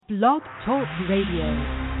Blog Talk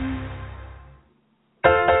Radio.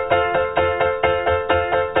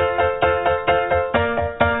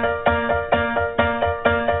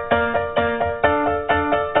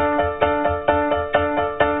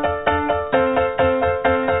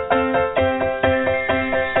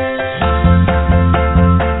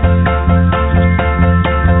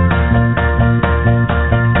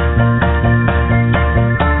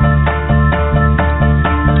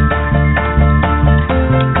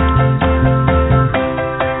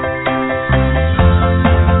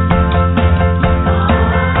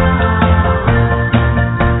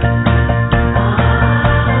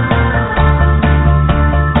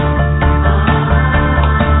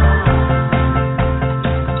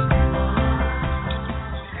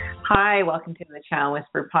 Welcome to the Child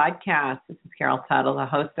Whisperer podcast. This is Carol Tuttle, the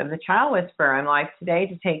host of the Child Whisperer. I'm live today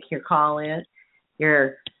to take your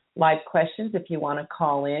live questions. If you want to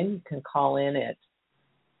call in, you can call in at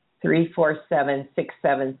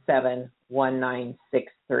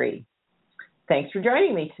 347-677-1963. Thanks for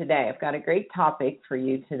joining me today. I've got a great topic for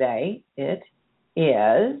you today. It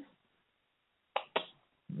is,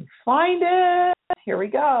 find it. Here we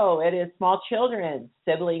go. It is small children,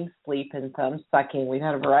 siblings, sleep, and thumb sucking. We've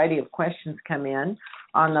had a variety of questions come in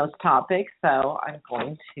on those topics, so I'm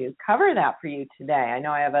going to cover that for you today. I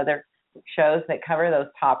know I have other shows that cover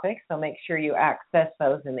those topics, so make sure you access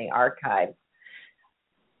those in the archives.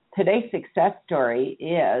 Today's success story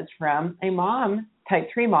is from a mom,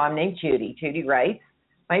 type 3 mom named Judy. Judy writes,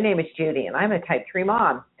 "My name is Judy, and I'm a type 3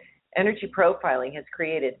 mom. Energy profiling has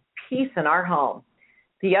created peace in our home.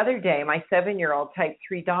 The other day, my 7-year-old type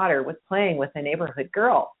 3 daughter was playing with a neighborhood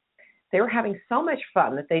girl. They were having so much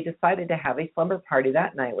fun that they decided to have a slumber party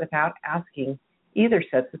that night without asking either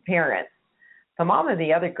sets of parents. The mom of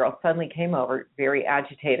the other girl suddenly came over, very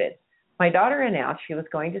agitated. My daughter announced she was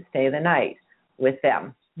going to stay the night with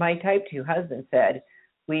them. My type 2 husband said,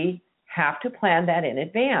 'We have to plan that in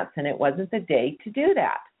advance, and it wasn't the day to do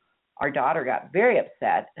that.' Our daughter got very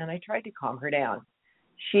upset, and I tried to calm her down.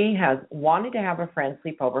 She has wanted to have a friend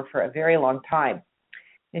sleep over for a very long time,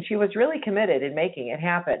 and she was really committed in making it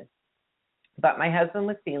happen. But my husband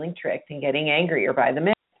was feeling tricked and getting angrier by the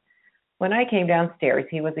minute. When I came downstairs,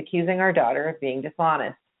 he was accusing our daughter of being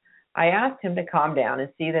dishonest. I asked him to calm down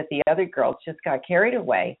and see that the other girls just got carried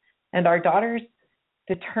away, and our daughter's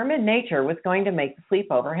determined nature was going to make the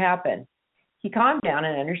sleepover happen. He calmed down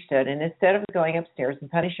and understood, and instead of going upstairs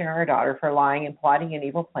and punishing our daughter for lying and plotting an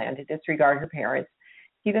evil plan to disregard her parents,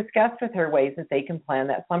 he discussed with her ways that they can plan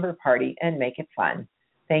that slumber party and make it fun.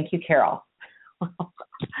 Thank you, Carol."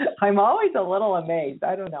 I'm always a little amazed.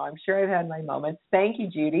 I don't know. I'm sure I've had my moments. Thank you,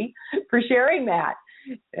 Judy, for sharing that.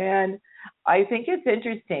 And I think it's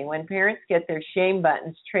interesting when parents get their shame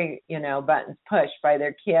buttons pushed by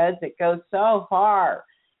their kids. It goes so far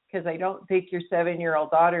because I don't think your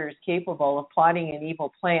 7-year-old daughter is capable of plotting an evil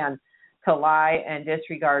plan to lie and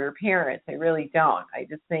disregard her parents. I really don't. I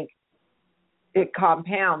just think it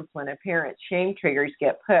compounds when a parent's shame triggers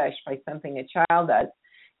get pushed by something a child does.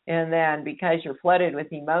 And then because you're flooded with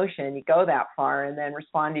emotion, you go that far and then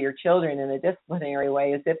respond to your children in a disciplinary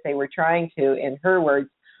way as if they were trying to, in her words,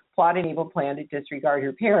 plot an evil plan to disregard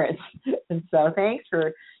her parents. And so thanks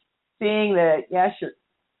for seeing that, yes, your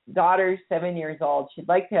daughter's 7 years old. She'd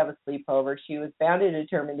like to have a sleepover. She was bound and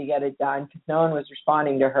determined to get it done because no one was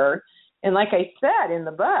responding to her. And like I said in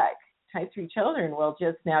the book, type 3 children will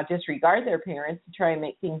just now disregard their parents to try and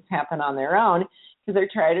make things happen on their own because they're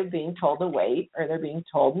tired of being told to wait or they're being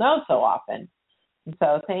told no so often. And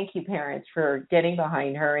so thank you, parents, for getting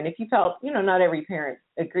behind her. And if you felt, not every parent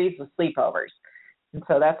agrees with sleepovers. And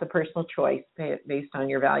so that's a personal choice based on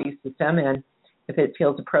your value system. And if it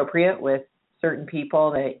feels appropriate with certain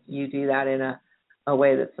people, that you do that in a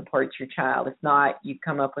way that supports your child. If not, you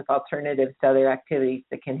come up with alternatives to other activities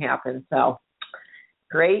that can happen. So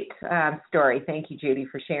great story. Thank you, Judy,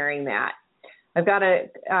 for sharing that. I've got a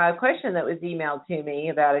question that was emailed to me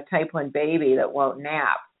about a type 1 baby that won't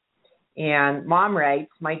nap. And mom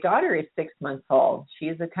writes, "My daughter is 6 months old. She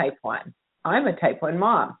is a type 1. I'm a type 1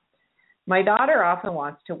 mom. My daughter often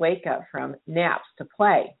wants to wake up from naps to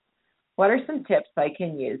play. What are some tips I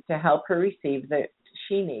can use to help her receive that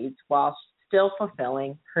she needs while still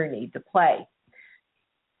fulfilling her need to play?"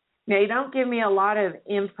 Now, you don't give me a lot of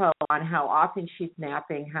info on how often she's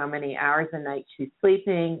napping, how many hours a night she's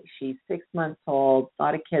sleeping. She's 6 months old. A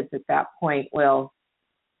lot of kids at that point will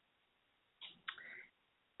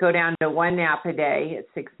go down to 1 nap a day at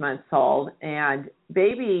 6 months old. And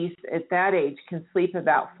babies at that age can sleep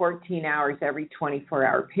about 14 hours every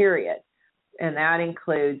 24-hour period. And that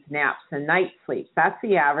includes naps and night sleeps. That's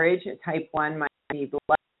the average. A type 1 might need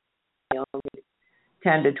less,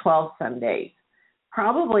 10 to 12 some days.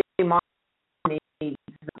 Probably mom needs the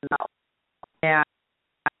milk. And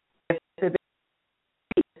if the baby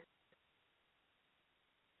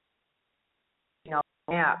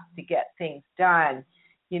naps to get things done,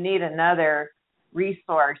 you need another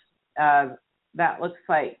resource that looks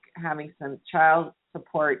like having some child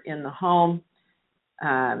support in the home.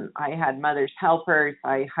 I had mother's helpers.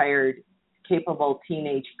 I hired capable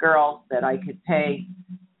teenage girls that I could pay,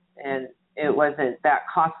 and it wasn't that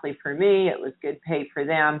costly for me. It was good pay for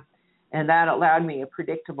them, and that allowed me a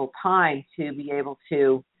predictable time to be able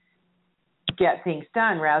to get things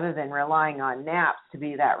done rather than relying on naps to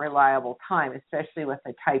be that reliable time, especially with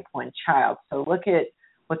a type 1 child. So look at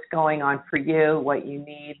what's going on for you, what you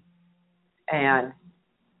need, and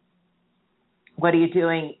what are you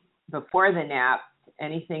doing before the nap,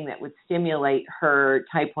 anything that would stimulate her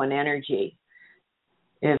type 1 energy.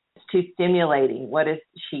 If it's too stimulating, what is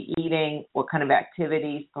she eating, what kind of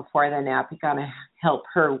activities before the nap, you got to help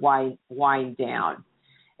her wind down.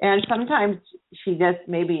 And sometimes she just,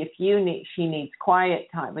 maybe she needs quiet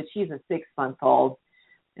time, but she's a 6-month-old.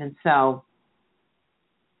 And so,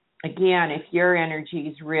 again, if your energy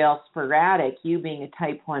is real sporadic, you being a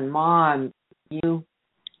type 1 mom, you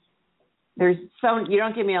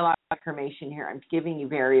don't give me a lot of information here. I'm giving you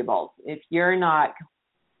variables. If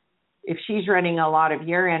she's running a lot of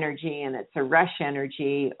your energy and it's a rush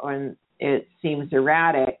energy or it seems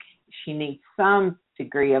erratic, she needs some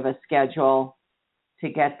degree of a schedule to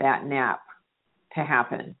get that nap to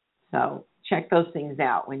happen. So check those things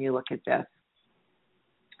out when you look at this.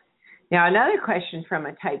 Now, another question from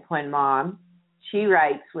a type 1 mom. She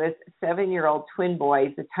writes, with 7-year-old twin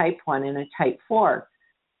boys, a type 1 and a type 4.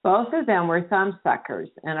 Both of them were thumb suckers,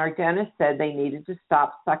 and our dentist said they needed to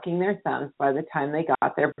stop sucking their thumbs by the time they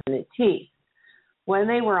got their permanent teeth. When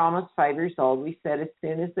they were almost 5 years old, we said as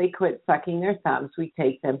soon as they quit sucking their thumbs, we'd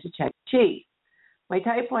take them to Chuck E. Cheese. My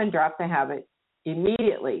type 1 dropped the habit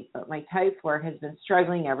immediately, but my type 4 has been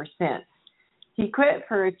struggling ever since. He quit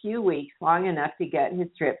for a few weeks, long enough to get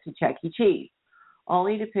his trip to Chuck E. Cheese,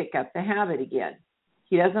 only to pick up the habit again.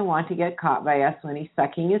 He doesn't want to get caught by us when he's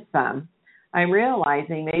sucking his thumb. I'm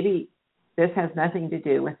realizing maybe this has nothing to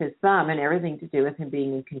do with his thumb and everything to do with him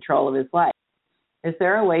being in control of his life. Is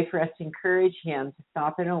there a way for us to encourage him to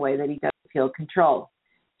stop in a way that he doesn't feel controlled?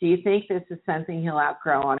 Do you think this is something he'll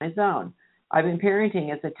outgrow on his own? I've been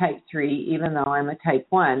parenting as a type 3, even though I'm a type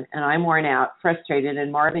 1, and I'm worn out, frustrated,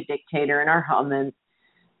 and more of a dictator in our home than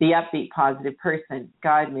the upbeat, positive person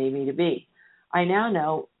God made me to be. I now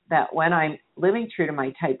know that when I'm living true to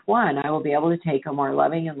my type 1, I will be able to take a more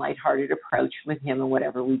loving and lighthearted approach with him in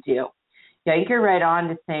whatever we do. Yeah, you get right on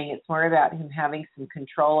to saying it's more about him having some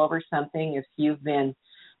control over something. If you've been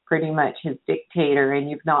pretty much his dictator and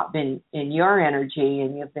you've not been in your energy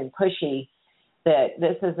and you've been pushy, that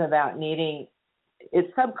this is about needing,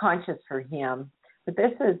 it's subconscious for him, but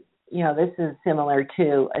this is similar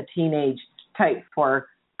to a teenage type 4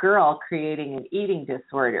 girl creating an eating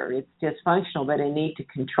disorder. It's dysfunctional, but a need to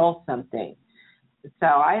control something. So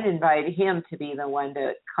I'd invite him to be the one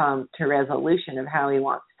to come to resolution of how he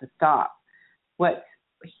wants to stop.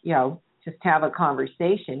 Just have a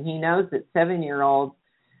conversation. He knows that 7-year-old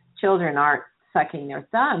children aren't sucking their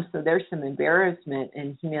thumbs, so there's some embarrassment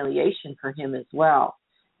and humiliation for him as well,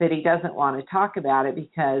 that he doesn't want to talk about it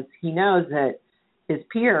because he knows that his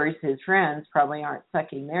peers, his friends, probably aren't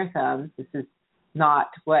sucking their thumbs. This is not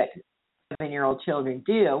what 7-year-old children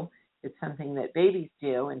do. It's something that babies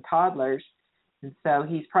do and toddlers, and so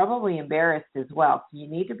he's probably embarrassed as well. So you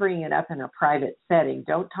need to bring it up in a private setting.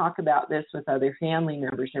 Don't talk about this with other family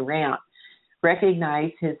members around.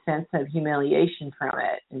 Recognize his sense of humiliation from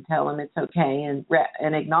it and tell him it's okay,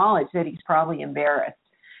 and acknowledge that he's probably embarrassed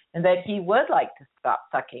and that he would like to stop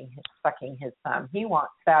sucking his thumb. He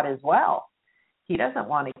wants that as well. He doesn't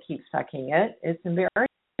want to keep sucking it. It's embarrassing.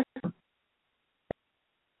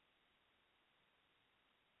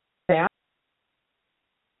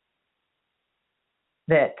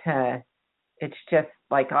 That it's just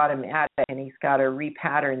like automatic, and he's got to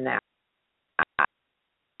repattern that.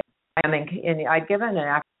 And I'd given an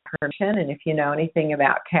affirmation, and if you know anything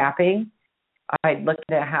about tapping, I'd look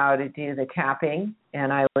at how to do the tapping,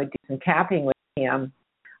 and I would do some tapping with him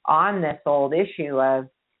on this old issue of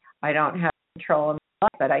I don't have control of my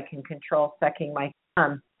life, but I can control sucking my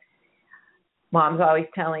thumb. Mom's always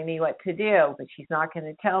telling me what to do, but she's not going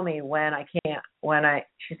to tell me when I can't.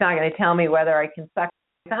 She's not going to tell me whether I can suck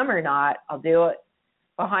my thumb or not. I'll do it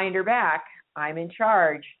behind her back. I'm in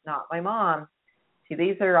charge, not my mom. See,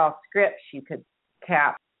 these are all scripts you could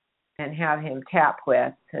tap and have him tap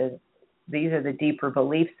with. These are the deeper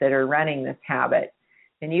beliefs that are running this habit.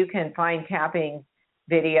 And you can find tapping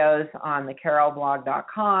videos on the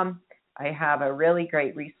carolblog.com. I have a really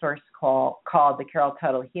great resource called the Carol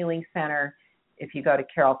Tuttle Healing Center. If you go to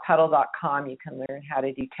caroltuttle.com, you can learn how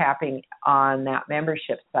to do tapping on that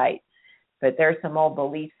membership site. But there's some old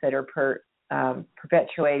beliefs that are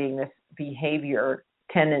perpetuating this behavior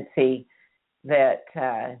tendency that,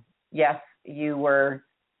 yes, you were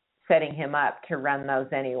setting him up to run those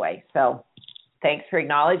anyway. So thanks for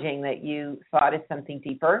acknowledging that you saw it as something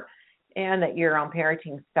deeper and that your own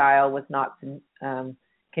parenting style was not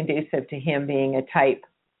conducive to him being a type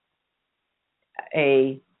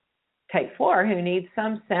 4 who needs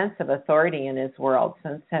some sense of authority in his world,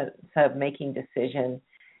 some sense of making decisions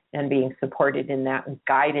and being supported in that and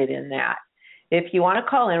guided in that. If you want to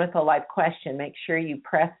call in with a live question, make sure you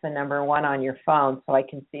press the number 1 on your phone so I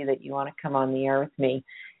can see that you want to come on the air with me.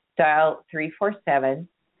 Dial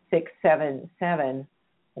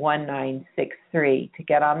 347-677-1963 to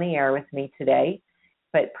get on the air with me today.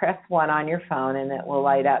 But press 1 on your phone and it will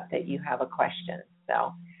light up that you have a question.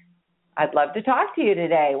 So I'd love to talk to you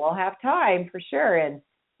today. We'll have time for sure. And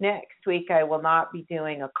next week I will not be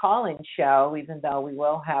doing a call-in show, even though we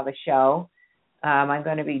will have a show. I'm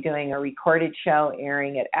going to be doing a recorded show,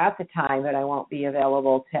 airing it at the time, but I won't be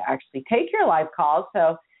available to actually take your live calls.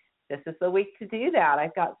 So this is the week to do that.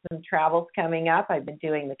 I've got some travels coming up. I've been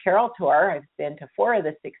doing the Carol Tour. I've been to 4 of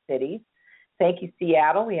the 6 cities. Thank you,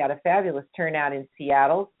 Seattle. We had a fabulous turnout in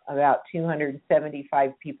Seattle. About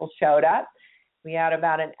 275 people showed up. We had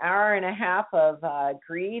about an hour and a half of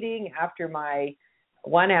greeting after my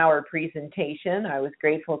 1-hour presentation. I was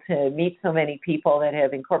grateful to meet so many people that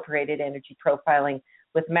have incorporated energy profiling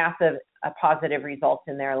with massive positive results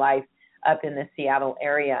in their life up in the Seattle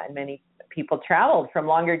area. And many people traveled from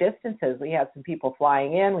longer distances. We had some people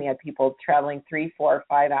flying in. We had people traveling 3, 4,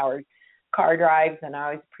 5 hours car drives. And I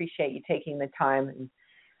always appreciate you taking the time. And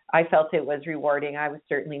I felt it was rewarding. I was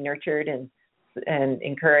certainly nurtured and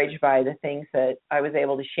encouraged by the things that I was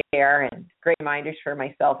able to share, and great reminders for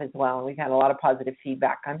myself as well. And we've had a lot of positive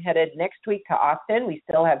feedback. I'm headed next week to Austin. We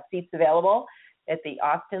still have seats available at the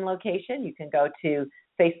Austin location. You can go to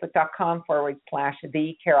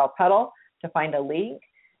facebook.com/the Carol Tuttle to find a link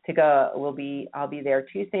to go. I'll be there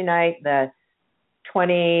Tuesday night, the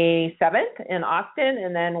 27th in Austin,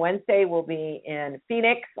 and then Wednesday we'll be in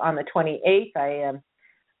Phoenix on the 28th.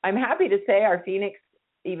 I'm happy to say our Phoenix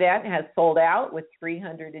event has sold out with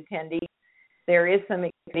 300 attendees. There is some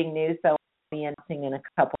exciting news that I'll be announcing in a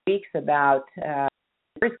couple of weeks about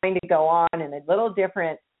what's going to go on and a little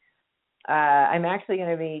different. I'm actually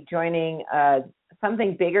going to be joining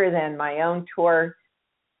something bigger than my own tour,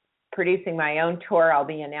 producing my own tour. I'll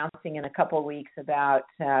be announcing in a couple of weeks about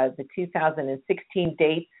the 2016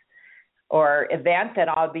 dates or event that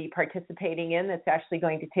I'll be participating in that's actually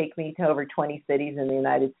going to take me to over 20 cities in the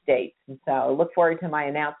United States. And so look forward to my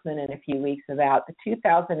announcement in a few weeks about the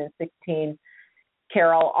 2016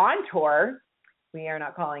 Carol on Tour. We are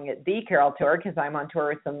not calling it the Carol Tour because I'm on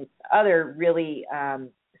tour with some other really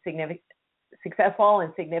successful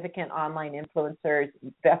and significant online influencers,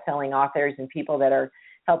 best-selling authors, and people that are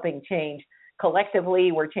helping change.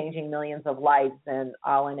 Collectively, we're changing millions of lives, and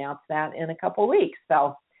I'll announce that in a couple of weeks.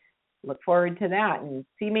 So look forward to that, and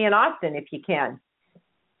see me in Austin if you can.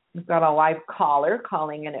 We've got a live caller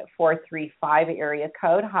calling in at 435 area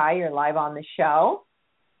code. Hi, you're live on the show.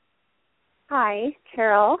 Hi,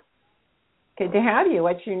 Carol. Good to have you.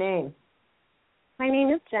 What's your name? My name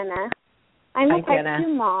is Jenna. I'm Hi, a type Jenna.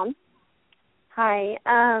 2 mom. Hi.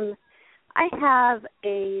 I have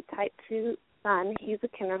a type 2 son. He's a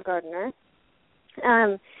kindergartner.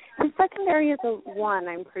 His secondary is a 1,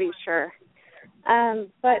 I'm pretty sure.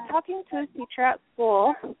 But talking to his teacher at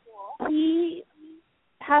school, he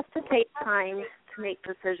has to take time to make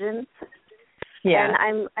decisions. Yeah.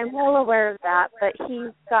 And I'm well aware of that, but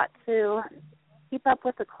he's got to keep up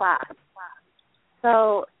with the class.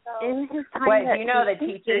 So in his time Wait, do you know the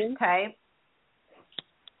teacher's type?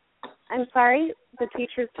 I'm sorry, the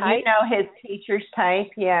teacher's type? Do you know his teacher's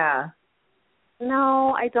type? Yeah.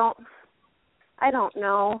 No, I don't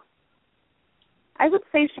know. I would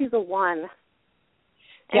say she's a 1.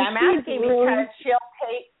 Yeah, I'm asking because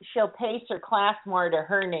she'll pace her class more to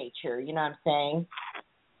her nature. You know what I'm saying?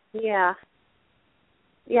 Yeah.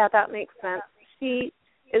 Yeah, that makes sense. She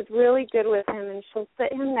is really good with him, and she'll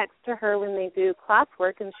sit him next to her when they do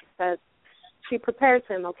classwork, and she prepares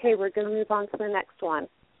him. Okay, we're going to move on to the next one.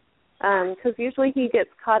 Because usually he gets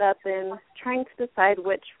caught up in trying to decide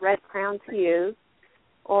which red crayon to use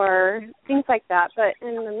or things like that. But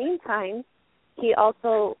in the meantime, he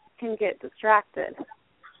also can get distracted.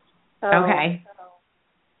 So, okay.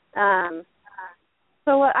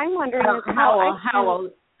 So what I'm wondering is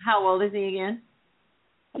how old is he again?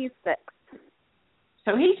 He's 6.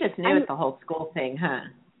 So he's just new at the whole school thing, huh?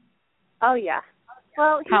 Oh, yeah.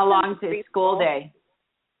 Well, how long's his school day?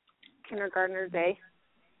 Kindergartner day.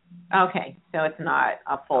 Okay, so it's not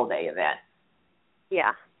a full day event.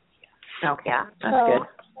 Yeah. Okay, yeah. That's so good.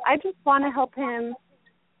 I just want to help him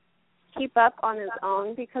keep up on his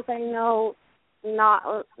own because I know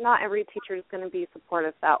not every teacher is going to be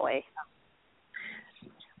supportive that way.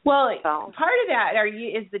 Well, part of that,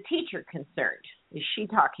 is the teacher concerned? Is she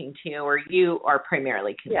talking to you, or you are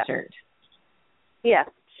primarily concerned? Yes,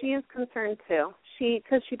 she is concerned too.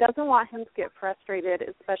 Because she doesn't want him to get frustrated,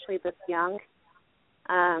 especially this young.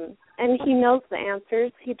 And he knows the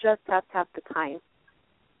answers. He just has to have the time.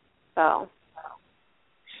 So.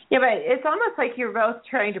 Yeah, but it's almost like you're both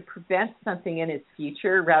trying to prevent something in his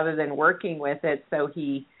future rather than working with it, so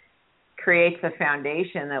he creates a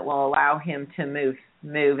foundation that will allow him to move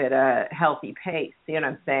at a healthy pace. You know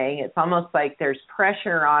what I'm saying? It's almost like there's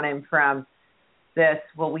pressure on him from this.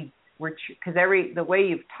 Well, because the way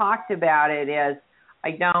you've talked about it is,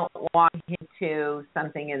 I don't want him to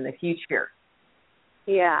something in the future.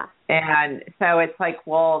 Yeah. And so it's like,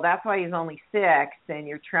 well, that's why he's only 6, and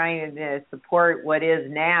you're trying to support what is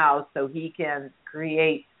now so he can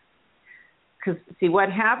create. Because, see,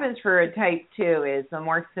 what happens for a type 2 is the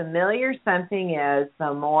more familiar something is,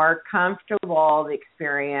 the more comfortable the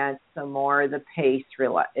experience, the more the pace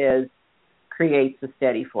creates a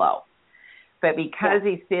steady flow. But because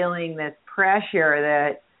he's feeling this pressure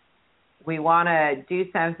that we want to do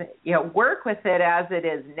something, work with it as it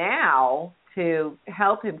is now to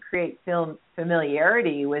help him create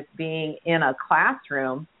familiarity with being in a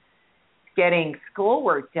classroom, getting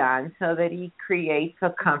schoolwork done so that he creates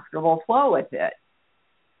a comfortable flow with it.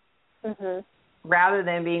 Mm-hmm. Rather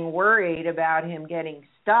than being worried about him getting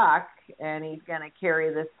stuck and he's going to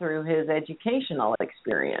carry this through his educational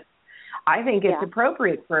experience. I think it's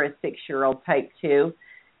appropriate for a 6-year-old type 2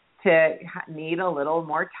 to need a little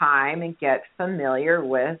more time and get familiar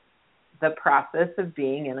with the process of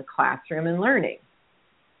being in a classroom and learning.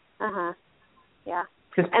 Yeah.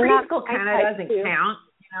 Because preschool kind of doesn't count,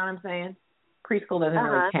 you know what I'm saying? Preschool doesn't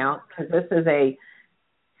really count because this is a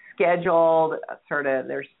scheduled sort of,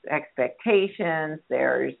 there's expectations,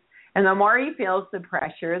 and the more he feels the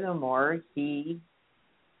pressure, the more he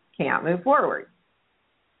can't move forward.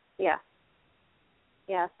 Yeah.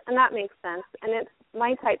 Yes, and that makes sense. And it's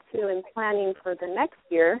my type 2 in planning for the next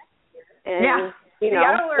year. And,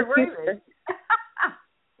 we're worried.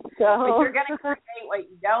 So. But you're going to create what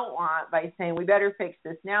you don't want by saying, we better fix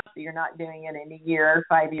this now so you're not doing it in a year,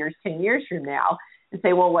 5 years, 10 years from now. And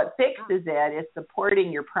say, well, what fixes it is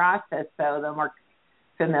supporting your process. So the more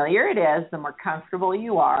familiar it is, the more comfortable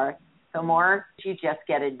you are, the more you just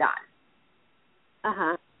get it done.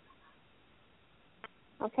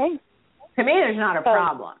 Okay. To me, there's not a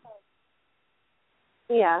problem.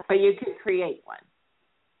 Yeah. But you could create one.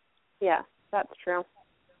 Yeah, that's true.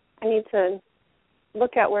 I need to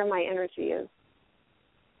look at where my energy is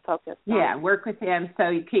focused on. Yeah, work with him so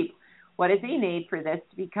you keep, what does he need for this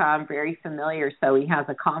to become very familiar so he has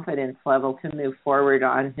a confidence level to move forward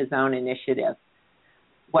on his own initiative?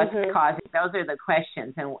 What's causing, those are the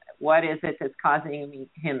questions, and what is it that's causing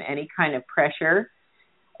him any kind of pressure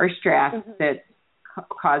or stress that's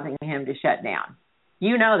causing him to shut down?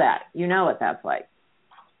 You know that. You know what that's like.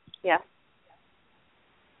 Yeah.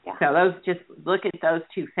 So just look at those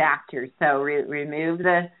 2 factors. So remove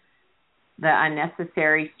the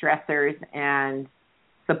unnecessary stressors and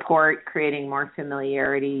support creating more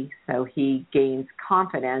familiarity so he gains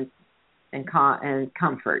confidence and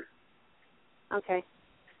comfort. Okay.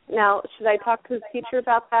 Now, should I talk to his teacher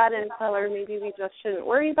about that and tell her maybe we just shouldn't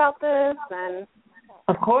worry about this? And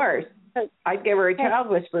of course. I'd give her a child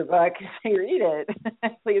whisperer book and say, read it.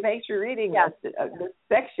 So thanks for reading this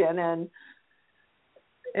section. And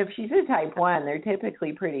if she's a type 1, they're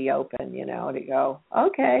typically pretty open, to go,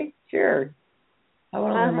 okay, sure. I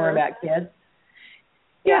want to learn more about kids.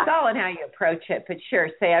 Yeah, it's all in how you approach it. But sure,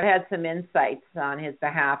 say I've had some insights on his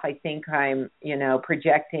behalf. I think I'm,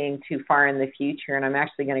 projecting too far in the future, and I'm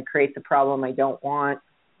actually going to create the problem I don't want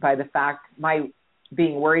by the fact my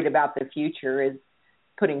being worried about the future is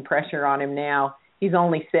putting pressure on him now. He's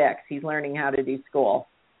only 6. He's learning how to do school.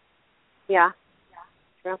 Yeah.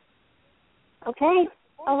 True. Okay.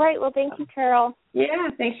 All right. Well, thank you, Carol.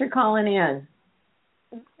 Yeah, thanks for calling in.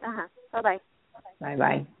 Bye-bye.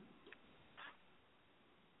 Bye-bye.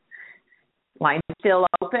 Line's still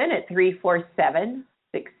open at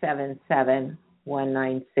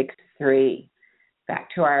 347-677-1963. Back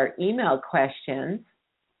to our email questions.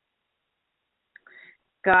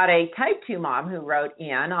 Got a type 2 mom who wrote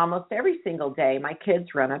in, almost every single day, my kids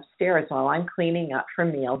run upstairs while I'm cleaning up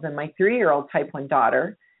from meals, and my 3-year-old type 1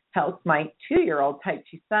 daughter helps my 2-year-old type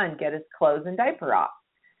 2 son get his clothes and diaper off.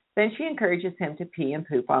 Then she encourages him to pee and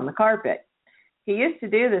poop on the carpet. He used to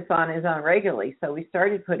do this on his own regularly, so we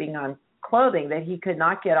started putting on clothing that he could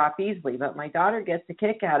not get off easily, but my daughter gets a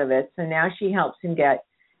kick out of it, so now she helps him get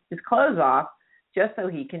his clothes off just so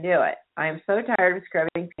he can do it. I am so tired of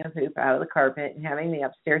scrubbing pee and poop out of the carpet and having the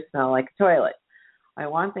upstairs smell like a toilet. I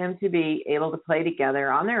want them to be able to play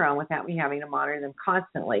together on their own without me having to monitor them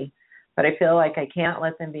constantly, but I feel like I can't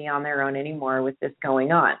let them be on their own anymore with this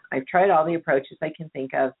going on. I've tried all the approaches I can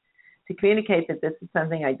think of to communicate that this is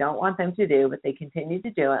something I don't want them to do, but they continue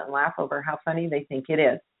to do it and laugh over how funny they think it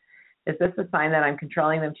is. Is this a sign that I'm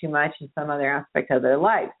controlling them too much in some other aspect of their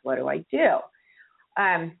lives? What do I do?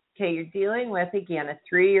 Okay, you're dealing with, again, a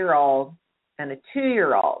 3-year-old and a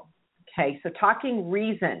 2-year-old. Okay, so talking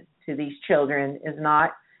reason to these children is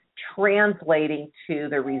not translating to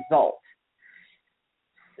the result.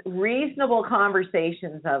 Reasonable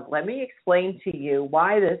conversations of, let me explain to you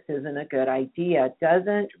why this isn't a good idea,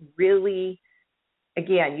 doesn't really,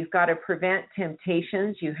 again, you've got to prevent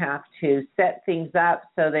temptations. You have to set things up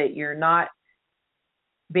so that you're not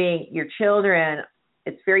being, your children,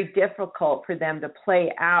 it's very difficult for them to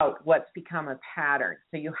play out what's become a pattern.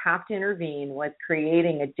 So you have to intervene with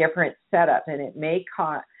creating a different setup, and it may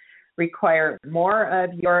require more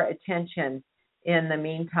of your attention in the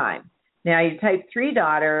meantime. Now, your type 3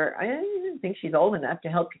 daughter, I don't think she's old enough to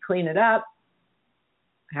help you clean it up.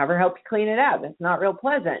 Have her help you clean it up. It's not real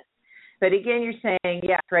pleasant. But again, you're saying,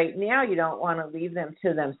 yes, right now you don't want to leave them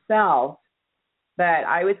to themselves, but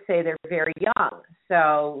I would say they're very young.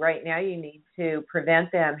 So right now you need to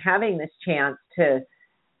prevent them having this chance to,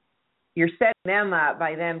 you're setting them up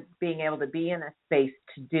by them being able to be in a space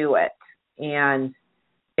to do it. And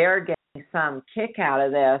they're getting some kick out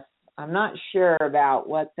of this. I'm not sure about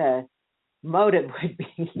what the motive would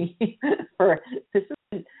be for this.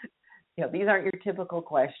 Is, these aren't your typical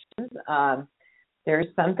questions. There's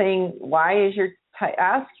something. Why is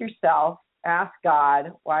ask yourself, ask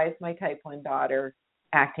God, why is my type 1 daughter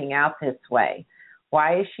acting out this way?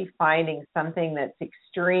 Why is she finding something that's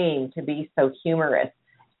extreme to be so humorous?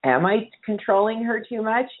 Am I controlling her too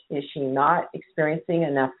much? Is she not experiencing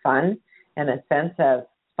enough fun and a sense of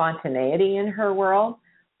spontaneity in her world?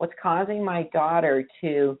 What's causing my daughter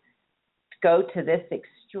to go to this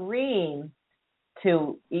extreme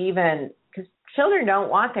to even, because children don't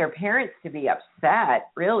want their parents to be upset,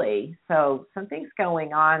 really. So something's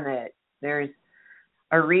going on that there's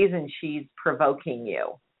a reason she's provoking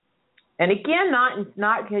you. And again,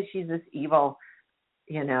 not because she's this evil,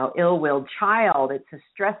 ill-willed child. It's a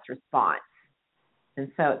stress response.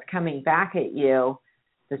 And so it's coming back at you.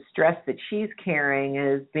 The stress that she's carrying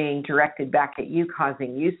is being directed back at you,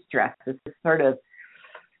 causing you stress. It's this sort of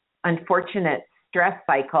unfortunate stress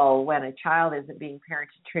cycle. When a child isn't being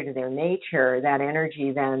parented true to their nature, that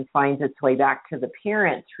energy then finds its way back to the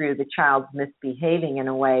parent through the child's misbehaving in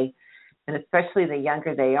a way. And especially the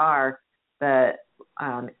younger they are, the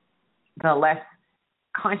less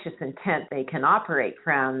conscious intent they can operate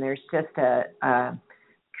from. There's just a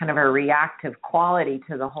kind of a reactive quality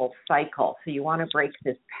to the whole cycle. So you want to break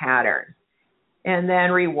this pattern. And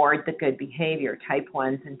then reward the good behavior, type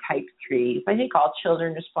 1s and type 3s. I think all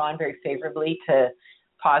children respond very favorably to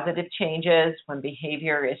positive changes when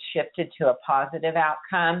behavior is shifted to a positive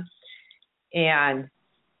outcome, and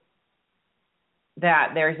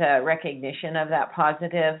that there's a recognition of that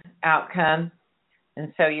positive outcome.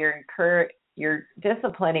 And so you're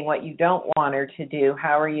disciplining what you don't want her to do.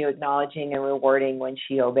 How are you acknowledging and rewarding when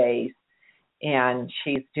she obeys and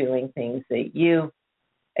she's doing things that you,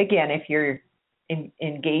 again, if you're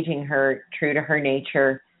engaging her true to her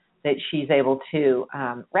nature, that she's able to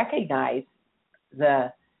recognize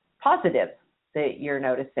the positives that you're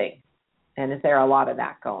noticing. And is there a lot of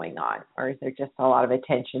that going on? Or is there just a lot of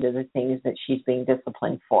attention to the things that she's being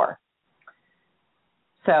disciplined for?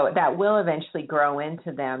 So that will eventually grow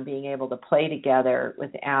into them being able to play together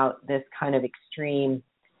without this kind of extreme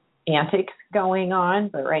antics going on.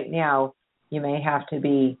 But right now, you may have to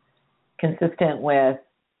be consistent with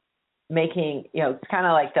making, it's kind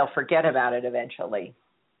of like they'll forget about it eventually.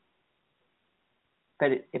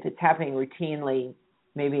 But if it's happening routinely,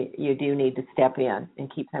 maybe you do need to step in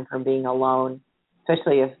and keep them from being alone,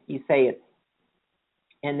 especially if you say it's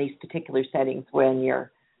in these particular settings when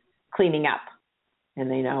you're cleaning up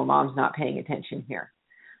and they know mom's not paying attention here.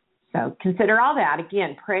 So consider all that.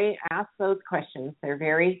 Again, pray, ask those questions. They're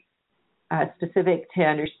very specific to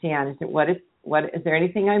understand. Is there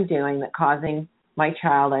anything I'm doing that's causing my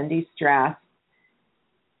child undue stress?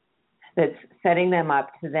 that's setting them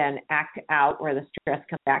up to then act out where the stress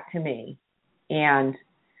comes back to me. And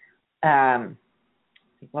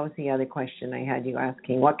what was the other question I had you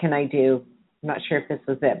asking? What can I do? I'm not sure if this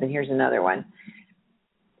was it, but here's another one.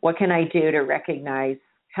 What can I do to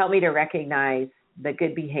help me to recognize the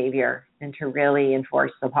good behavior and to really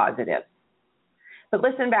enforce the positive? But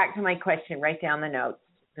listen back to my question, write down the notes,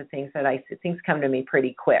 the things things come to me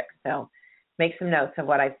pretty quick. So make some notes of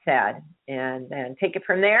what I've said and then take it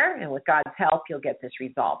from there. And with God's help, you'll get this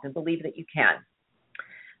resolved and believe that you can.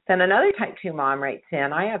 Then another type 2 mom writes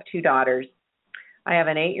in, I have 2 daughters. I have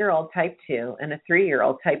an 8-year-old type 2 and a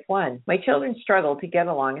 3-year-old type 1. My children struggle to get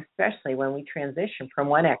along, especially when we transition from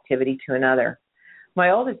one activity to another.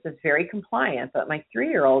 My oldest is very compliant, but my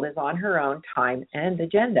 3-year-old is on her own time and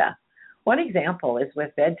agenda. One example is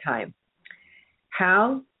with bedtime.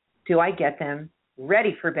 How do I get them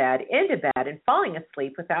ready for bed, into bed, and falling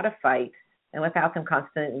asleep without a fight and without them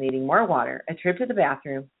constantly needing more water, a trip to the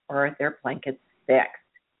bathroom, or their blankets fixed?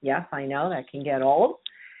 Yes, I know that can get old.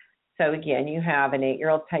 So again, you have an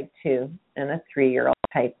 8-year-old type 2 and a 3-year-old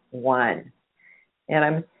type 1. And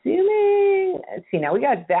I'm assuming, now we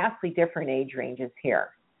got vastly different age ranges here.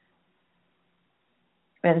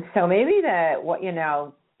 And so maybe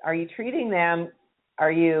are you treating the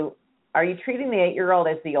 8-year-old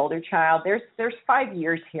as the older child? There's 5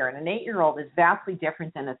 years here, and an 8-year-old is vastly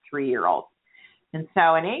different than a 3-year-old. And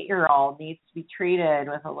so an 8-year-old needs to be treated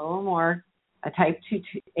with a little more, a type 2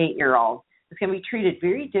 8-year-old is going to be treated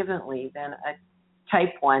very differently than a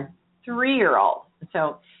type 1 3-year-old.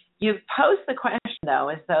 So you pose the question, though,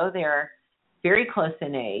 as though they're very close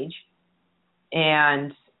in age,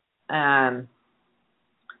 and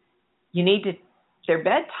you need to, their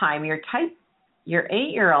bedtime, your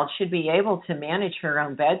 8-year-old should be able to manage her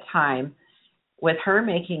own bedtime with her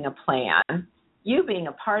making a plan, you being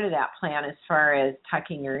a part of that plan as far as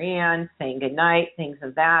tucking her in, saying goodnight, things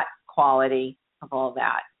of that quality, of all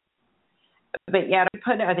that. But yet,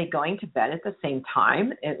 are they going to bed at the same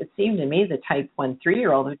time? It would seem to me the type 1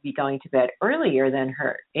 3-year-old would be going to bed earlier than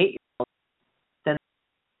her 8-year-old, than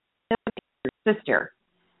her sister.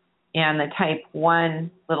 And the type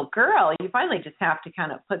 1 little girl, you finally just have to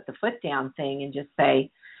kind of put the foot down thing and just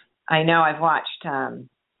say, I know I've watched Anne,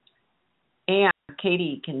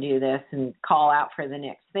 Katie can do this, and call out for the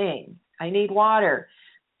next thing. I need water.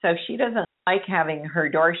 So if she doesn't like having her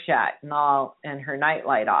door shut and her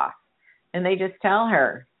nightlight off, and they just tell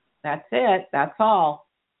her, that's it, that's all.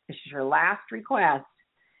 This is your last request.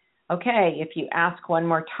 Okay, if you ask one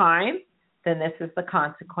more time, then this is the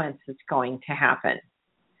consequence that's going to happen.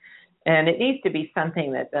 And it needs to be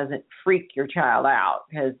something that doesn't freak your child out,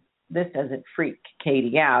 because this doesn't freak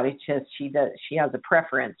Katie out. It's just she has a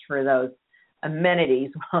preference for those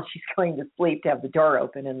amenities while she's going to sleep, to have the door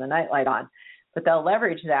open and the nightlight on. But they'll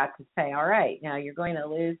leverage that to say, all right, now you're going to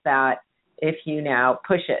lose that if you now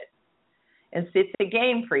push it. And so it's a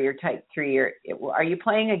game for your type 3. Are you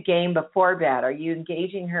playing a game before bed? Are you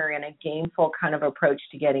engaging her in a gameful kind of approach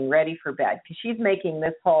to getting ready for bed? Because she's making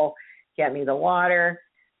this whole get me the water,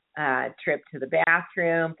 trip to the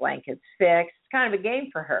bathroom, blankets fixed. It's kind of a game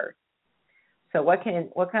for her. So what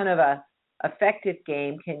kind of a effective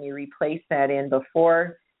game can you replace that in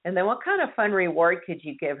before? And then what kind of fun reward could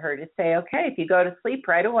you give her to say, okay, if you go to sleep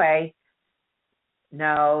right away,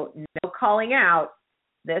 no calling out,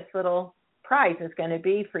 this little prize is going to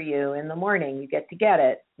be for you in the morning. You get to get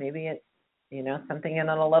it. Maybe it's, something in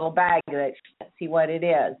a little bag that she can't see what it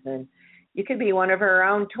is. And you could be one of her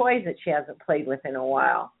own toys that she hasn't played with in a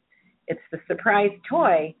while. It's the surprise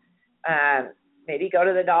toy. Maybe go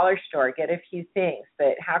to the dollar store, get a few things.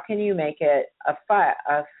 But how can you make it a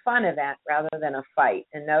fun event rather than a fight?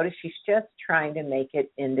 And notice she's just trying to make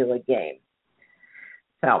it into a game.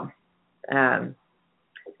 So I'm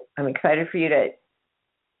excited for you to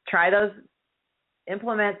try those,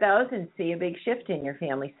 implement those, and see a big shift in your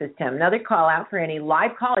family system. Another call out for any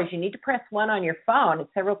live callers. You need to press 1 on your phone. And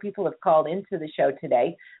several people have called into the show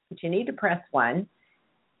today, but you need to press 1.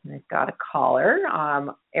 And I've got a caller.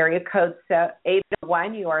 Area code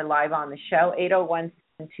 801, you are live on the show.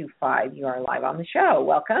 801-725, you are live on the show.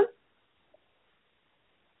 Welcome.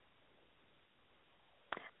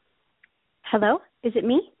 Hello, is it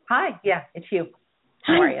me? Hi, yeah, it's you.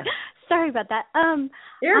 How are you? Sorry about that. I'm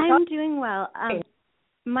doing well.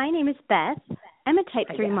 My name is Beth. I'm a type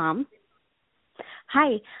 3 mom.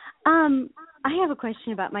 Hi. I have a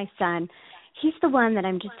question about my son. He's the one that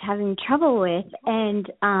I'm just having trouble with,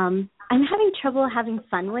 and I'm having trouble having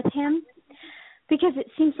fun with him because it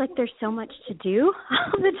seems like there's so much to do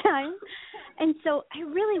all the time. And so I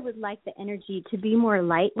really would like the energy to be more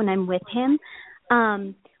light when I'm with him.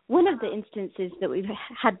 one of the instances that we've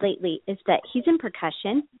had lately is that he's in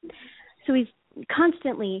percussion. So he's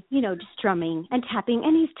constantly, just strumming and tapping,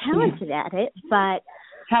 and he's talented at it. But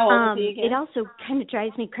how old is he again? It also kind of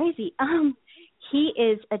drives me crazy. He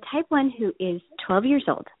is a type 1 who is 12 years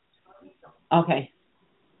old. Okay.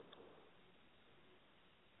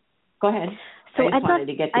 Go ahead. So I'd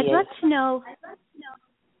love to know,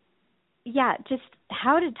 just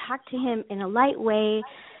how to talk to him in a light way,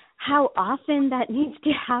 how often that needs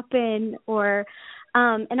to happen, or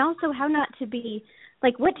and also how not to be,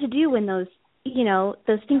 like, what to do when those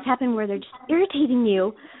things happen where they're just irritating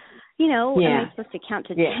you. Am I supposed to count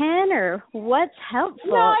to 10, or what's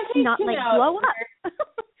helpful? No, I think, not blow up.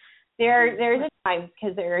 There's a time,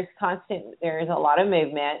 because there's a lot of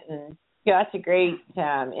movement, and that's a great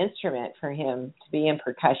instrument for him to be in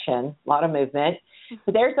percussion. A lot of movement.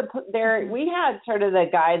 But we had sort of the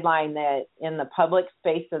guideline that in the public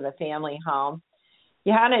space of the family home,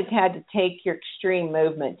 you had to take your extreme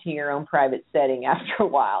movement to your own private setting after a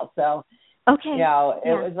while. So, okay,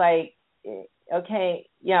 it was like, okay,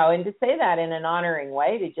 and to say that in an honoring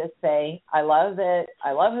way, to just say, I love it.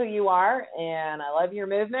 I love who you are, and I love your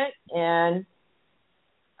movement, and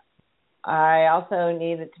I also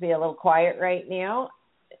need it to be a little quiet right now.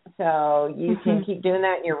 So you can keep doing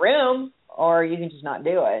that in your room, or you can just not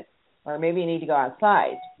do it. Or maybe you need to go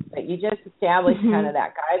outside. But you just establish kind of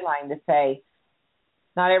that guideline to say,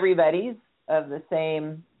 not everybody's of the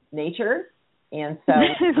same nature. And so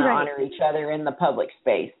we can honor each other in the public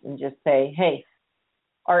space and just say, hey,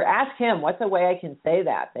 or ask him, what's a way I can say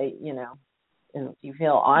that and you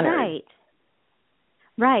feel honored.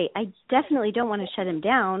 Right. I definitely don't want to shut him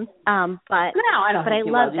down. But no, I don't. But I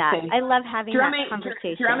love that. I love having that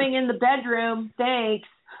conversation. Drumming in the bedroom. Thanks.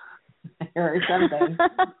 Or something.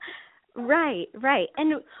 Right.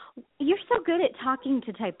 And you're so good at talking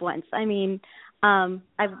to type 1s. I mean,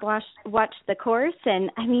 I've watched the course,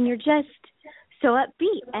 and I mean, you're just so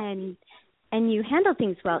upbeat and you handle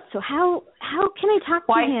things well. So how can I talk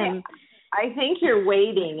to him? I think you're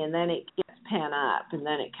waiting, and then it gets pent up, and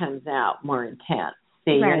then it comes out more intense.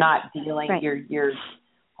 See, you're not dealing. Right. You're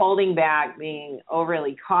holding back, being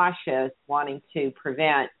overly cautious, wanting to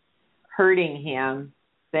prevent hurting him.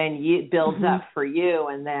 Then it builds up for you,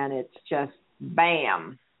 and then it's just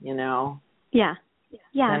bam, Yeah.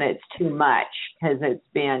 And it's too much because it's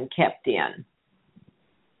been kept in.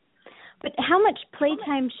 But how much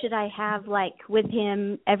playtime should I have, like, with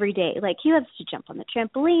him every day? Like, he loves to jump on the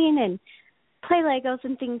trampoline and play Legos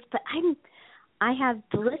and things, but I have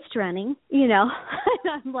the list running, and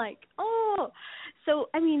I'm like, oh. So,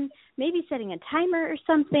 I mean, maybe setting a timer or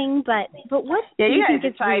something, but what do you think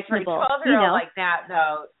is reasonable? For a 12-year-old like that,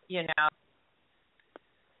 though,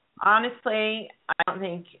 honestly, I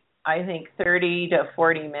think 30 to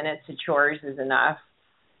 40 minutes of chores is enough.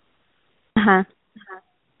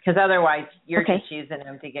 Because otherwise, you're just using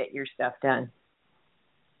them to get your stuff done.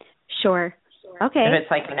 Sure. Okay. If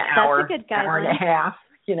it's like an hour, that's a good hour and a half,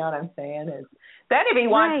 you know what I'm saying? Then if he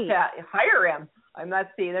wants to hire him,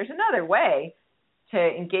 there's another way to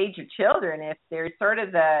engage your children. If there's sort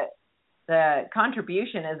of the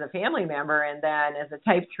contribution as a family member, and then as a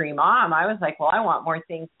type 3 mom, I was like, well, I want more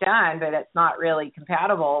things done, but it's not really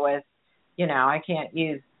compatible with, I can't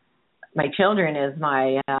use my children as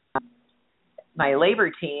my labor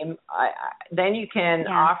team. Then you can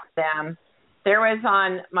offer them. There was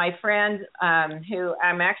on my friend who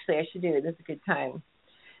I should do it. This is a good time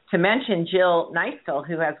to mention Jill Neistel,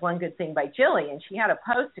 who has One Good Thing by Jilly, and she had a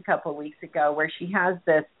post a couple of weeks ago where she has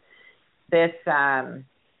this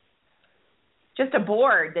just a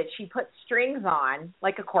board that she puts strings on,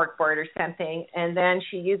 like a cork board or something, and then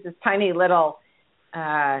she uses tiny little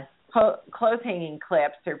clothes hanging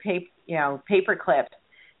clips or paper clips,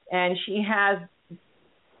 and she has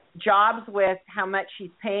jobs with how much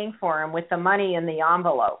she's paying for them with the money in the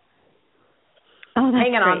envelope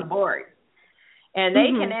hanging on the board. And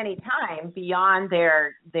they can anytime beyond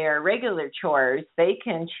their regular chores, they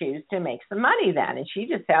can choose to make some money then. And she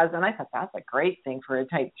just has, and I thought that's a great thing for a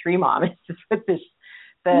type 3 mom, is to put the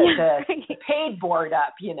paid board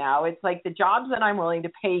up, It's like the jobs that I'm willing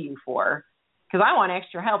to pay you for, because I want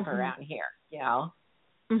extra help around here,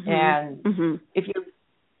 And if you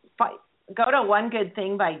go to One Good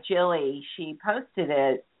Thing by Jilly, she posted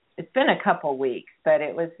it. It's been a couple weeks, but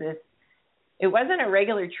it wasn't a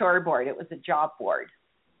regular chore board. It was a job board.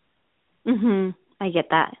 I get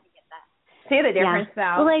that. See the difference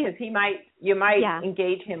now? Because you might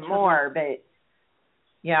engage him more, but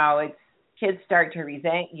it's kids start to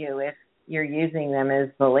resent you if you're using them as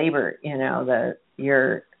the labor,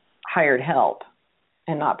 your hired help,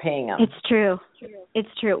 and not paying them.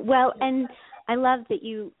 It's true. Well, and I love that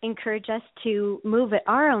you encourage us to move at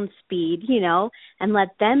our own speed, and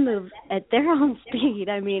let them move at their own speed.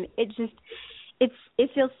 I mean, it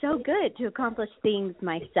feels so good to accomplish things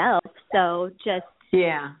myself. So just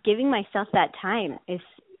giving myself that time is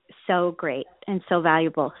so great and so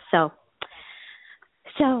valuable. So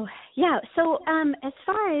as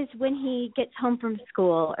far as when he gets home from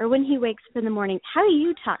school or when he wakes up in the morning, how do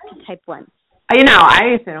you talk to type 1? I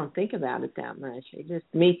don't think about it that much. I just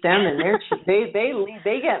meet them and they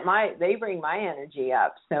bring my energy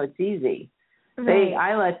up, so it's easy. Right.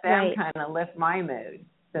 I let them kind of lift my mood,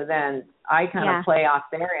 so then I kind of play off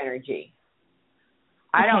their energy.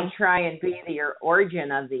 I don't try and be the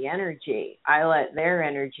origin of the energy. I let their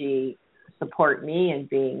energy support me in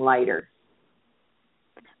being lighter.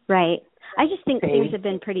 Right. I just think things have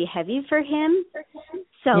been pretty heavy for him,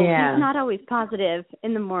 so he's not always positive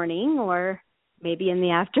in the morning or maybe in the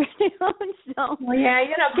afternoon. Getting up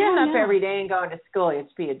every day and going to school,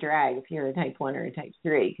 it's be a drag if you're a type 1 or a type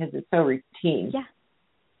 3 because it's so routine. Yeah.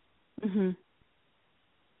 Mhm.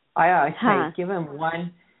 I always say give him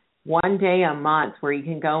one day a month where you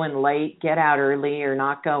can go in late, get out early, or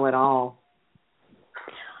not go at all.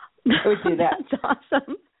 I would do that. That's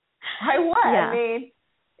awesome. I would. Yeah. I mean,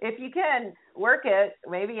 if you can work it,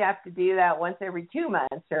 maybe you have to do that once every 2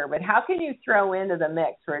 months. But how can you throw into the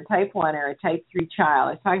mix for a type 1 or a type 3 child?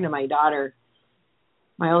 I was talking to my daughter,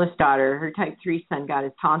 my oldest daughter. Her type 3 son got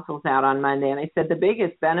his tonsils out on Monday, and I said the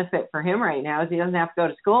biggest benefit for him right now is he doesn't have to go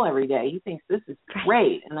to school every day. He thinks this is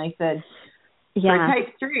great. And I said, for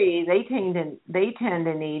type 3, they tend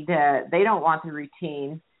to need to. They don't want the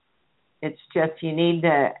routine. It's just you need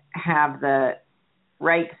to have the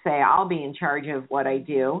right to say, I'll be in charge of what I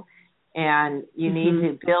do. And you need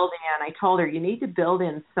to build in, I told her, you need to build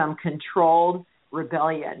in some controlled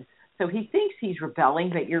rebellion. So he thinks he's rebelling,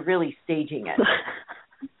 but you're really staging it.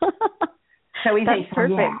 So he thinks,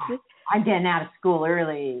 perfect. I'm getting out of school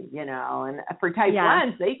early, And for type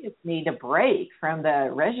 1s, they just need a break from the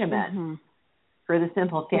regimen for the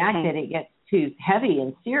simple fact that it gets too heavy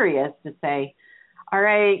and serious to say, all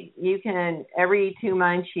right, you can, every 2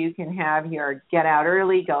 months, you can have your get out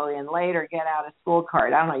early, go in late, or get out of school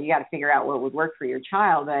card. I don't know, you got to figure out what would work for your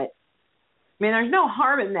child. But, I mean, there's no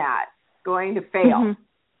harm in that. It's going to fail.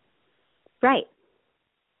 Right.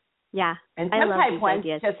 Yeah. And some type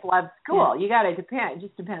 1s just love school. You got to depend. It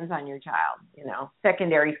just depends on your child,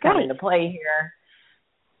 Secondary's come into play here.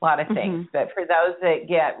 A lot of things. But for those that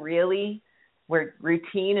get really, where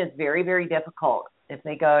routine is very, very difficult, if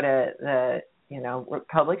they go to the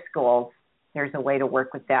public schools, there's a way to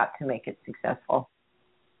work with that to make it successful.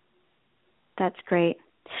 That's great.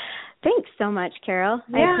 Thanks so much, Carol.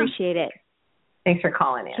 Yeah. I appreciate it. Thanks for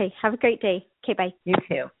calling in. Okay, have a great day. Okay, bye. You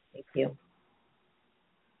too. Thank you.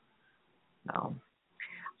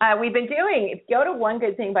 We've been go to One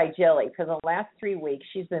Good Thing by Jilly. For the last 3 weeks,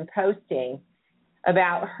 she's been posting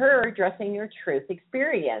about her Dressing Your Truth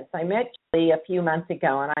experience. I met Jilly a few months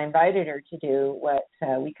ago, and I invited her to do what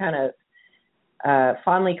we kind of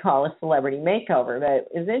fondly call a celebrity makeover. But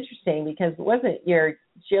it was interesting because it wasn't your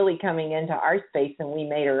Jilly coming into our space and we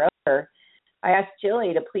made her over. I asked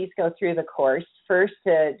Jilly to please go through the course first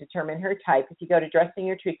to determine her type. If you go to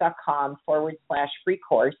dressingyourtruth.com/free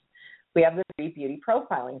course, we have the free beauty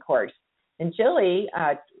profiling course. And Jilly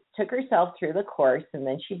took herself through the course, and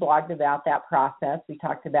then she blogged about that process. We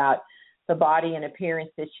talked about the body and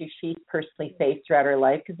appearance issues she's personally faced throughout her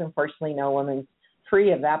life, because unfortunately no woman's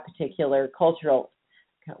free of that particular cultural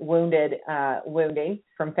wounding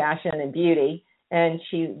from fashion and beauty. And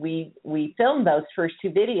we filmed those first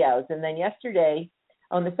 2 videos. And then yesterday,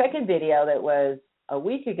 on the second video that was a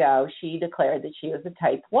week ago, she declared that she was a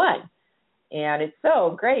type 1. And it's so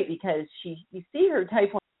great because you see her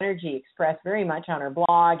type 1 energy expressed very much on her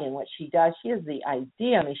blog and what she does. She is the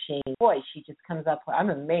idea machine. Boy, she just comes up with, I'm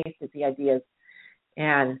amazed at the ideas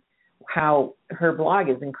and how her blog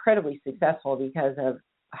is incredibly successful because of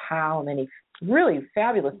how many really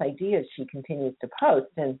fabulous ideas she continues to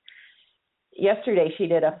post. And yesterday she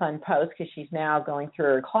did a fun post because she's now going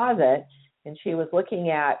through her closet, and she was looking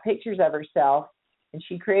at pictures of herself, and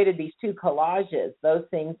she created these 2 collages, those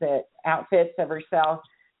things that outfits of herself,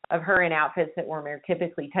 of her in outfits that were more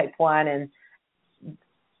typically type 1, and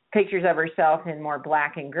pictures of herself in more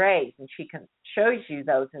black and grays, and she shows you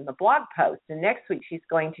those in the blog post. And next week she's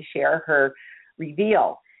going to share her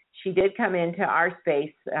reveal. She did come into our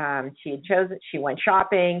space. She went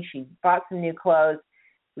shopping. She bought some new clothes.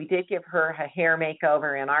 We did give her a hair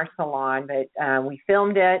makeover in our salon, but we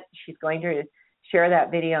filmed it. She's going to share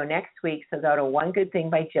that video next week. So go to One Good Thing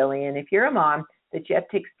by Jilly. And if you're a mom that's yet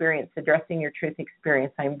to experience the Dressing Your Truth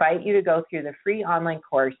experience, I invite you to go through the free online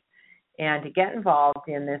course and to get involved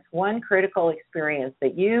in this one critical experience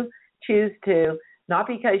that you choose to, not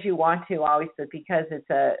because you want to always, but because it's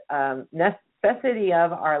a necessity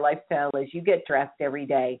of our lifestyle, is you get dressed every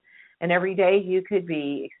day. And every day you could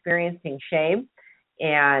be experiencing shame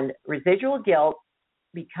and residual guilt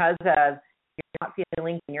because of you're not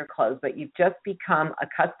feeling in your clothes, but you've just become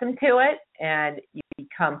accustomed to it and you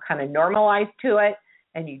become kind of normalized to it,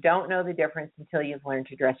 and you don't know the difference until you've learned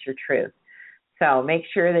to dress your truth. So make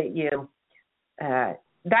sure that you,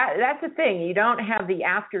 that's the thing, you don't have the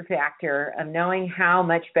after factor of knowing how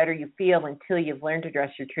much better you feel until you've learned to dress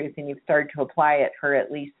your truth and you've started to apply it for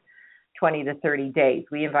at least 20 to 30 days.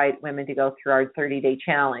 We invite women to go through our 30-day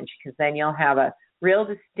challenge, because then you'll have a real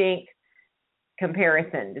distinct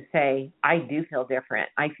comparison to say, I do feel different,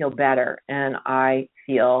 I feel better, and I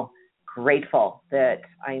feel grateful that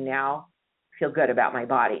I now feel good about my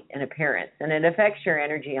body and appearance. And it affects your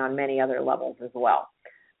energy on many other levels as well.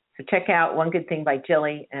 So check out One Good Thing by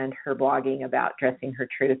Jilly and her blogging about dressing her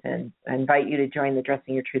truth, and I invite you to join the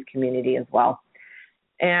Dressing Your Truth community as well.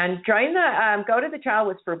 And join go to the Child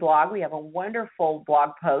Whisperer blog. We have a wonderful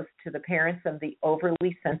blog post to the parents of the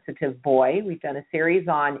overly sensitive boy. We've done a series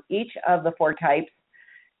on each of the 4 types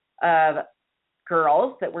of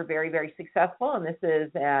girls that were very, very successful. And this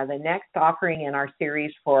is the next offering in our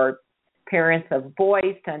series for parents of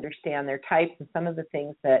boys to understand their types and some of the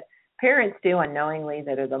things that parents do unknowingly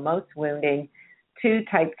that are the most wounding to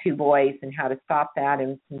type 2 boys, and how to stop that,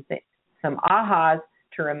 and some ahas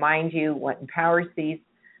to remind you what empowers these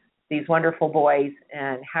wonderful boys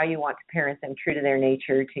and how you want to parent them true to their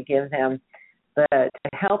nature, to give them to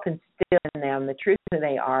help instill in them the truth of who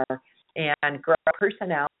they are and grow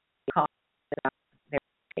personality, confidence about their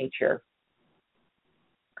nature.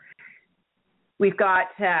 We've got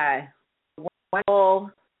wonderful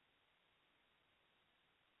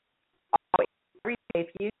every day.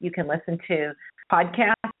 If you can listen to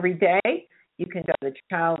podcasts every day. You can go to the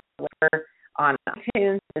Child Whisperer on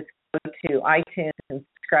iTunes. Just go to iTunes and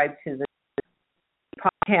subscribe to the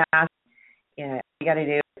podcast. And all you got to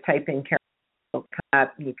do is type in Carol, will come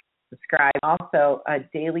up. You can subscribe. Also, a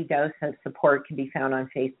daily dose of support can be found on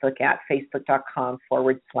Facebook at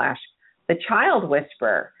facebook.com/The Child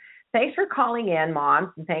Whisperer. Thanks for calling in,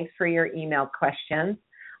 moms, and thanks for your email questions.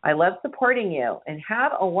 I love supporting you, and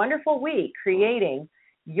have a wonderful week creating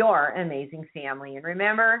your amazing family. And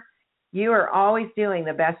remember, you are always doing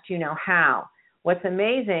the best you know how. What's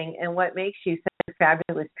amazing and what makes you such a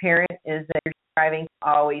fabulous parent is that you're striving to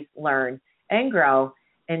always learn and grow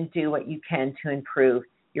and do what you can to improve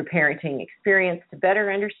your parenting experience, to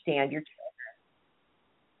better understand your children,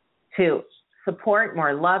 to support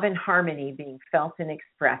more love and harmony being felt and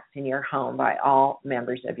expressed in your home by all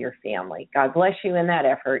members of your family. God bless you in that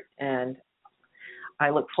effort, and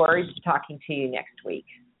I look forward to talking to you next week.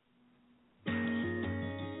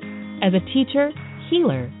 As a teacher,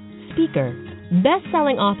 healer, speaker,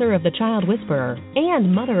 best-selling author of The Child Whisperer,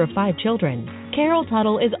 and mother of 5 children, Carol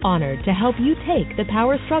Tuttle is honored to help you take the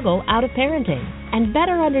power struggle out of parenting and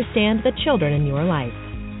better understand the children in your life.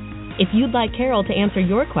 If you'd like Carol to answer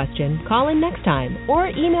your question, call in next time or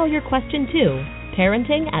email your question to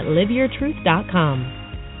parenting@liveyourtruth.com.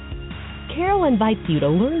 Carol invites you to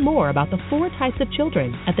learn more about the 4 types of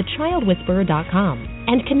children at thechildwhisperer.com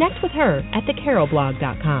and connect with her at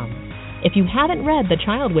thecarolblog.com. If you haven't read The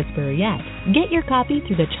Child Whisperer yet, get your copy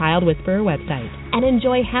through the Child Whisperer website and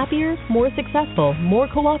enjoy happier, more successful, more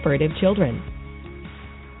cooperative children.